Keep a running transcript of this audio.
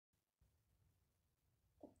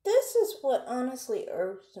what honestly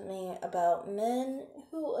irks me about men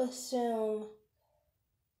who assume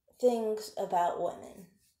things about women.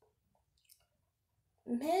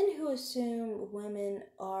 Men who assume women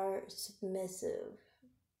are submissive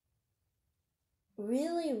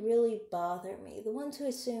really, really bother me. The ones who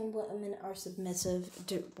assume women are submissive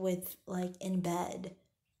with, like, in bed,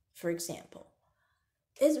 for example.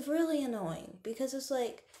 It's really annoying because it's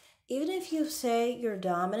like, even if you say you're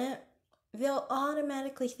dominant, they'll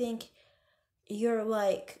automatically think you're,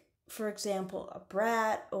 like, for example, a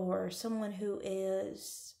brat or someone who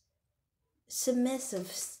is submissive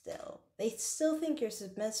still. They still think you're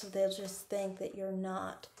submissive. They'll just think that you're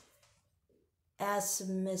not as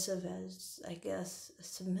submissive as, I guess, a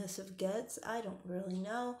submissive gets. I don't really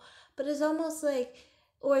know. But it's almost like,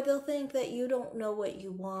 or they'll think that you don't know what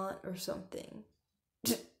you want or something.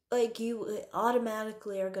 Like, you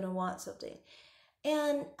automatically are going to want something.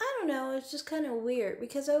 And I don't know, it's just kind of weird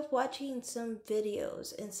because I was watching some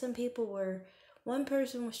videos and some people were, one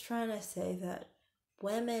person was trying to say that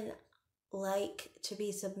women like to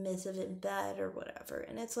be submissive in bed or whatever.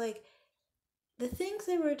 And it's like, the things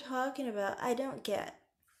they were talking about, I don't get.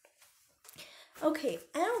 Okay,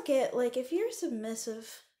 I don't get, like, if you're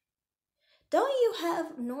submissive, don't you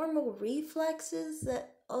have normal reflexes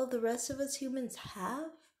that all the rest of us humans have?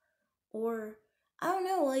 Or, I don't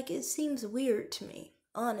know, like, it seems weird to me,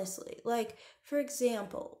 honestly. Like, for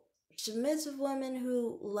example, submissive women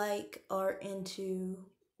who, like, are into,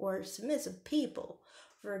 or submissive people,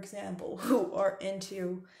 for example, who are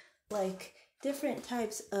into, like, different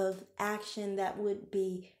types of action that would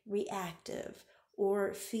be reactive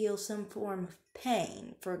or feel some form of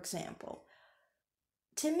pain, for example.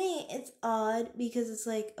 To me, it's odd because it's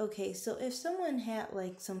like, okay, so if someone had,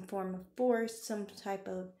 like, some form of force, some type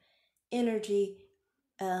of energy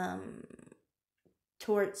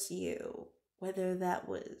towards you, whether that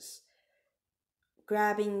was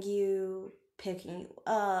grabbing you, picking you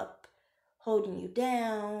up, holding you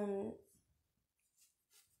down,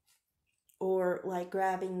 or, like,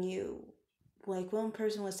 grabbing you, like one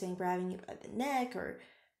person was saying grabbing you by the neck, or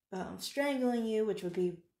strangling you, which would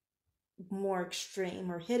be more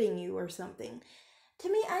extreme, or hitting you or something.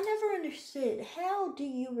 To me, I never understood, how do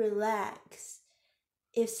you relax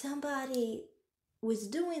if somebody was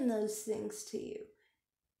doing those things to you?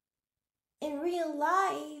 In real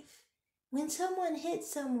life, when someone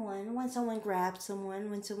hits someone, when someone grabs someone,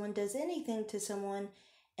 when someone does anything to someone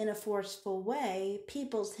in a forceful way,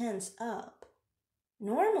 people tense up.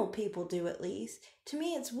 Normal people do, at least. To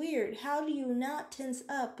me, it's weird. How do you not tense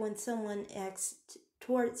up when someone acts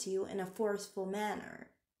towards you in a forceful manner?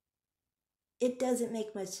 It doesn't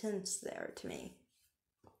make much sense there to me.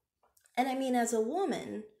 And I mean, as a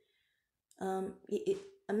woman,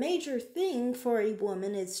 a major thing for a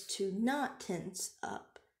woman is to not tense up.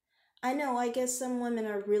 I know, I guess some women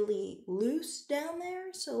are really loose down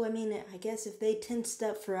there, so I mean, I guess if they tensed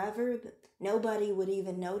up forever, nobody would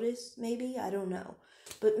even notice, maybe, I don't know.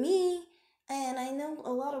 But me, and I know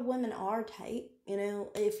a lot of women are tight, you know,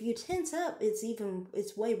 if you tense up,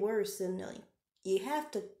 it's way worse than, like, you have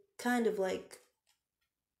to kind of, like,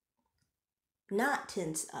 not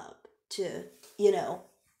tense up to, you know,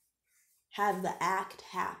 have the act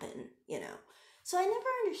happen, you know. So I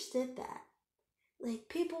never understood that. Like,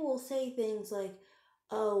 people will say things like,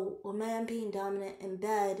 oh, a man being dominant in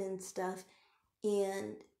bed and stuff,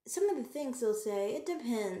 and some of the things they'll say, it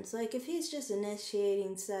depends. Like, if he's just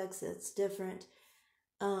initiating sex, that's different.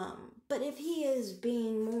 But if he is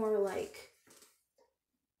being more, like,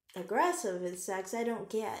 aggressive in sex, I don't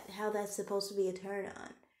get how that's supposed to be a turn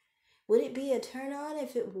on. Would it be a turn on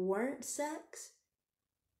if it weren't sex?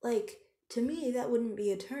 Like, to me, that wouldn't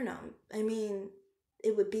be a turn on. I mean,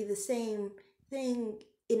 it would be the same thing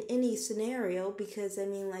in any scenario because, I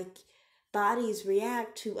mean, like, bodies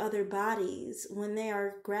react to other bodies when they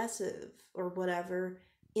are aggressive or whatever.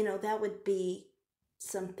 You know, that would be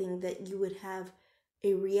something that you would have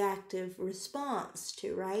a reactive response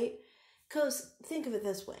to, right? Because think of it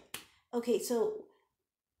this way. Okay, so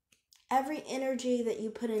every energy that you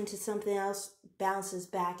put into something else bounces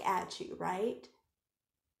back at you, right?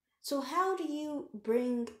 So how do you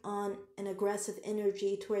bring on an aggressive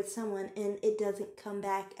energy towards someone and it doesn't come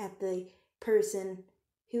back at the person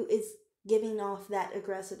who is giving off that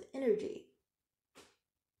aggressive energy?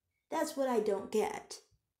 That's what I don't get.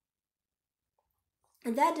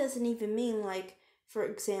 And that doesn't even mean, like, for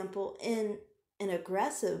example, in an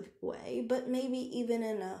aggressive way, but maybe even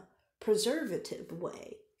in a preservative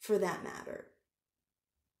way, for that matter.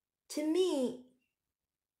 To me,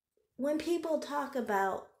 when people talk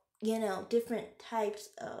about, you know, different types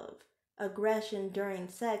of aggression during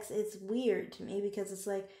sex, it's weird to me because it's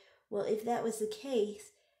like, Well, if that was the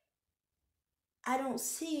case, I don't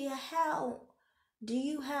see how do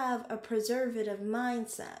you have a preservative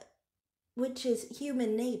mindset, which is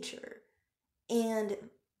human nature, and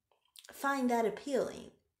find that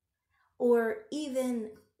appealing or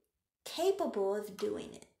even capable of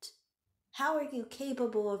doing it? How are you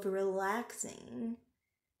capable of relaxing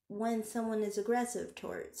when someone is aggressive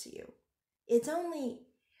towards you? It only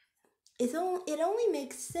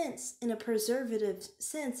makes sense in a preservative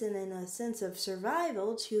sense and in a sense of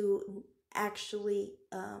survival to actually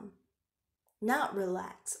not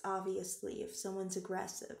relax, obviously, if someone's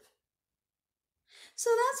aggressive. So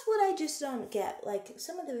that's what I just don't get. Like,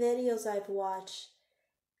 some of the videos I've watched,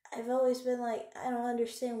 I've always been like, I don't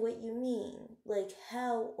understand what you mean. Like,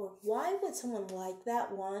 how or why would someone like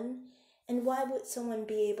that one? And why would someone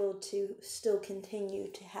be able to still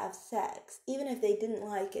continue to have sex, even if they didn't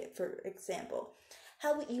like it, for example?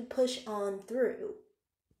 How would you push on through?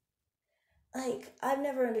 Like, I've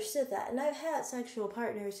never understood that. And I've had sexual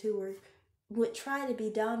partners who would try to be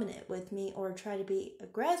dominant with me or try to be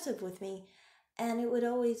aggressive with me, and it would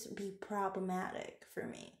always be problematic for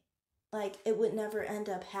me. Like, it would never end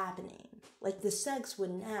up happening. Like, the sex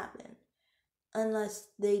wouldn't happen unless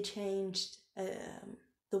they changed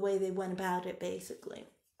the way they went about it, basically.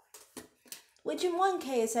 Which in one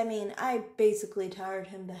case, I mean, I basically tired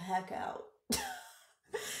him the heck out.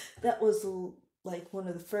 That was like one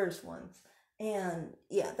of the first ones. And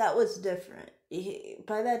yeah, that was different.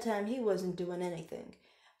 By that time, he wasn't doing anything.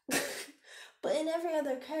 But in every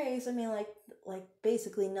other case, I mean, like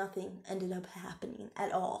basically nothing ended up happening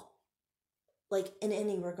at all. Like, in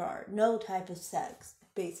any regard. No type of sex,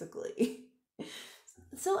 basically.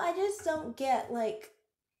 So I just don't get, like,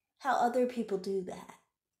 how other people do that.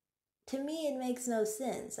 To me, it makes no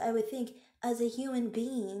sense. I would think, as a human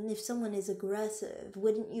being, if someone is aggressive,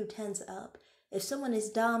 wouldn't you tense up? If someone is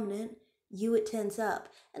dominant, you would tense up.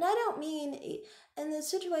 And I don't mean, in the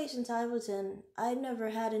situations I was in, I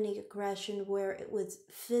never had any aggression where it was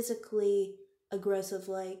physically aggressive,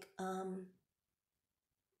 like,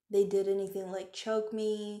 they did anything like choke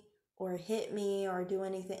me or hit me or do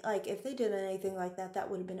anything. Like, if they did anything like that, that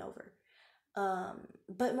would have been over.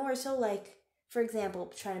 But more so, like, for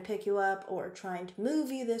example, trying to pick you up or trying to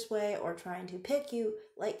move you this way or trying to pick you,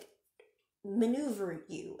 like, maneuver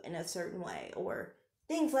you in a certain way or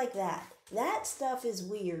things like that. That stuff is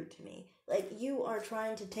weird to me. Like, you are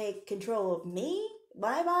trying to take control of me,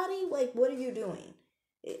 my body? Like, what are you doing?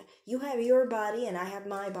 You have your body and I have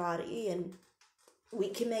my body and we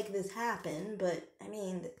can make this happen, but, I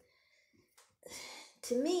mean,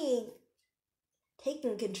 to me,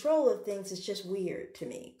 taking control of things is just weird to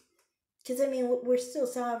me. Because, I mean, we're still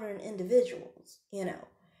sovereign individuals, you know.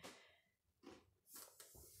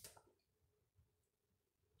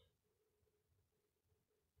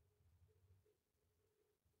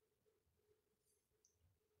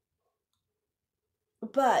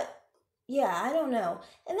 But, yeah, I don't know.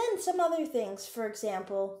 And then some other things, for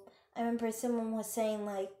example, I remember someone was saying,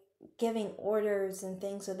 like, giving orders and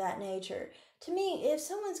things of that nature. To me, if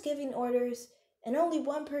someone's giving orders and only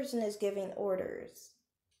one person is giving orders,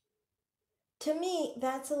 to me,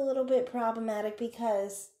 that's a little bit problematic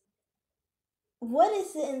because what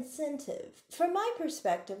is the incentive? From my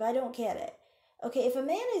perspective, I don't get it. Okay, if a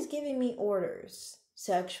man is giving me orders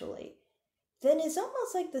sexually, then it's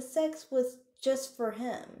almost like the sex was just for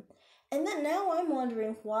him. And then now I'm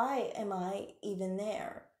wondering, why am I even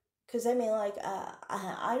there? Because, I mean, like,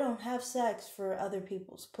 I don't have sex for other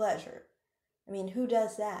people's pleasure. I mean, who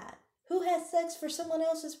does that? Who has sex for someone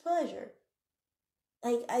else's pleasure?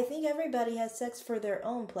 Like, I think everybody has sex for their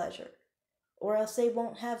own pleasure, or else they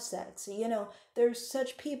won't have sex. You know, there's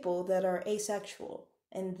such people that are asexual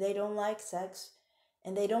and they don't like sex,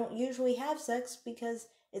 and they don't usually have sex because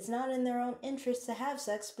it's not in their own interest to have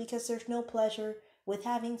sex because there's no pleasure with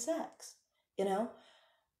having sex, you know?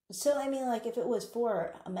 So, I mean, like, if it was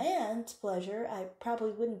for a man's pleasure, I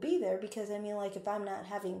probably wouldn't be there because, I mean, like, if I'm not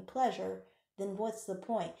having pleasure, then what's the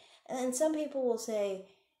point? And then some people will say,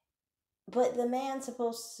 but the man's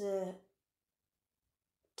supposed to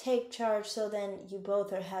take charge so then you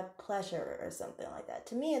both have pleasure or something like that.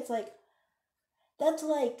 To me, it's like, that's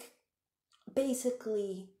like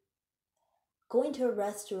basically going to a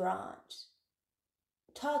restaurant,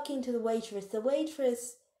 talking to the waitress. The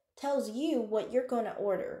waitress tells you what you're going to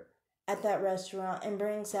order at that restaurant and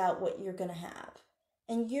brings out what you're going to have.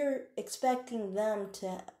 And you're expecting them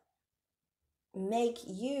to make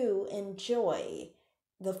you enjoy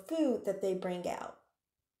the food that they bring out.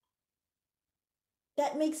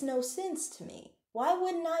 That makes no sense to me. Why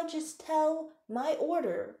wouldn't I just tell my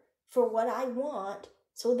order for what I want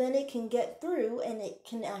So then it can get through and it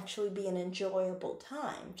can actually be an enjoyable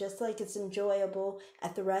time, just like it's enjoyable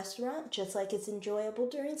at the restaurant, just like it's enjoyable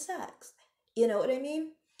during sex. You know what I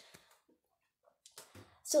mean?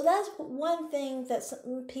 So that's one thing that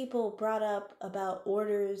some people brought up about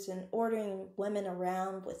orders and ordering women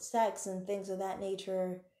around with sex and things of that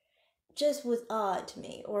nature just was odd to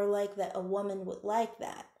me, or like that a woman would like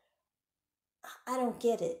that. I don't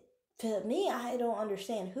get it. To me, I don't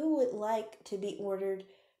understand who would like to be ordered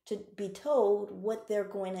to be told what they're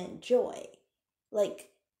going to enjoy. Like,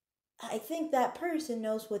 I think that person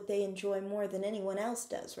knows what they enjoy more than anyone else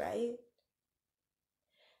does, right?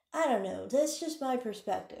 I don't know. That's just my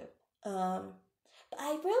perspective. Um, but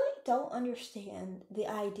I really don't understand the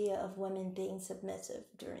idea of women being submissive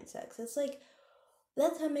during sex. It's like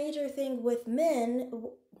that's a major thing with men.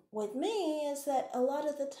 With me, is that a lot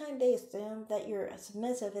of the time they assume that you're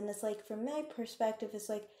submissive, and it's like from my perspective, it's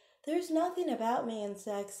like there's nothing about me in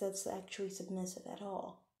sex that's actually submissive at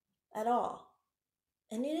all,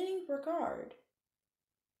 and in any regard.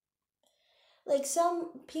 Like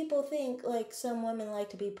some people think like some women like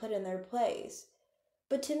to be put in their place.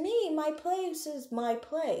 But to me, my place is my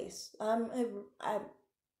place. I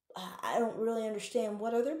don't really understand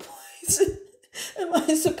what other place am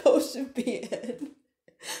I supposed to be in,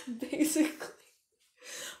 basically.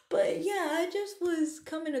 But yeah, I just was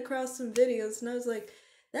coming across some videos and I was like,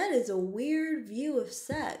 that is a weird view of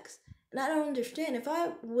sex. And I don't understand. If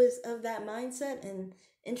I was of that mindset and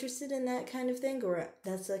interested in that kind of thing, or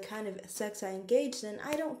that's the kind of sex I engaged in,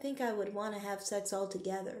 I don't think I would want to have sex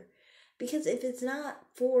altogether. Because if it's not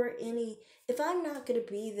for any, if I'm not going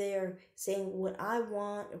to be there saying what I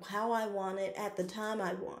want, how I want it, at the time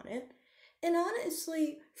I want it, and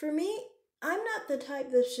honestly, for me, I'm not the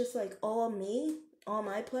type that's just like all me, all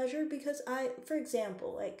my pleasure, because for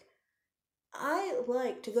example, like, I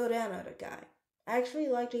like to go down on a guy. I actually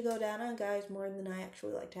like to go down on guys more than I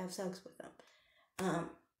actually like to have sex with them. Um,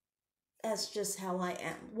 that's just how I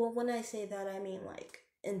am. Well, when I say that, I mean like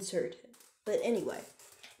inserted. But anyway,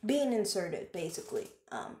 being inserted, basically.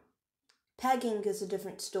 Pegging is a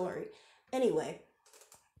different story. Anyway,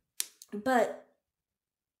 but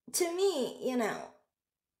to me,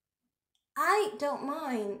 I don't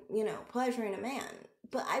mind, pleasuring a man,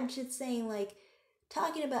 but I'm just saying, like,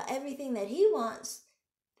 talking about everything that he wants.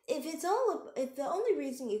 If the only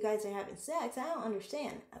reason you guys are having sex, I don't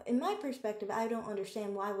understand. In my perspective, I don't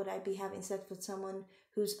understand why would I be having sex with someone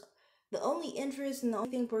who's the only interest and the only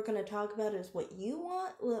thing we're going to talk about is what you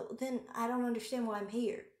want. Well, then I don't understand why I'm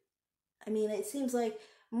here. I mean, it seems like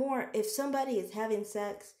more if somebody is having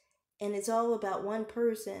sex and it's all about one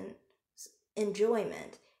person's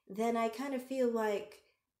enjoyment, then I kind of feel like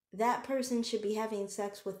that person should be having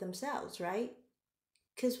sex with themselves, right?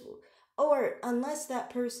 Because, or unless that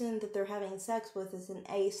person that they're having sex with is an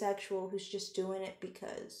asexual who's just doing it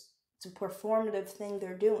because it's a performative thing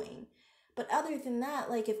they're doing. But other than that,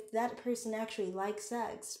 like if that person actually likes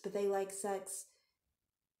sex, but they like sex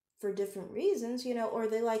for different reasons, or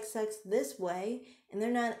they like sex this way and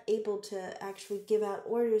they're not able to actually give out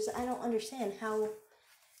orders, I don't understand how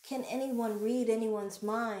can anyone read anyone's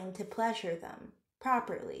mind to pleasure them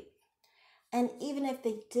properly. And even if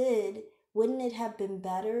they did, wouldn't it have been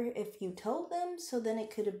better if you told them so then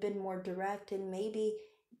it could have been more direct and maybe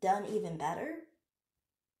done even better?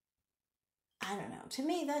 I don't know. To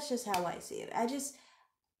me, that's just how I see it.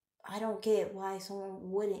 I don't get why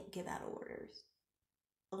someone wouldn't give out orders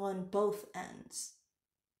on both ends.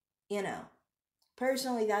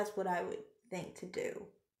 Personally, that's what I would think to do.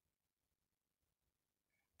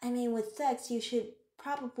 I mean, with sex, you should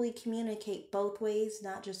probably communicate both ways,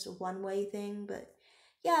 not just a one way thing. But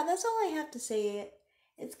yeah, that's all I have to say.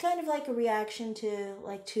 It's kind of like a reaction to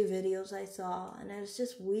like two videos I saw, and it was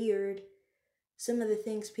just weird. Some of the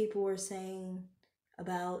things people were saying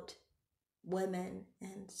about women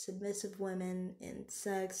and submissive women and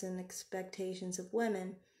sex and expectations of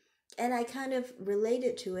women. And I kind of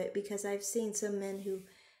related to it because I've seen some men who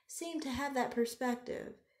seem to have that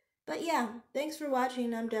perspective. But yeah, thanks for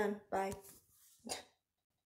watching. I'm done. Bye.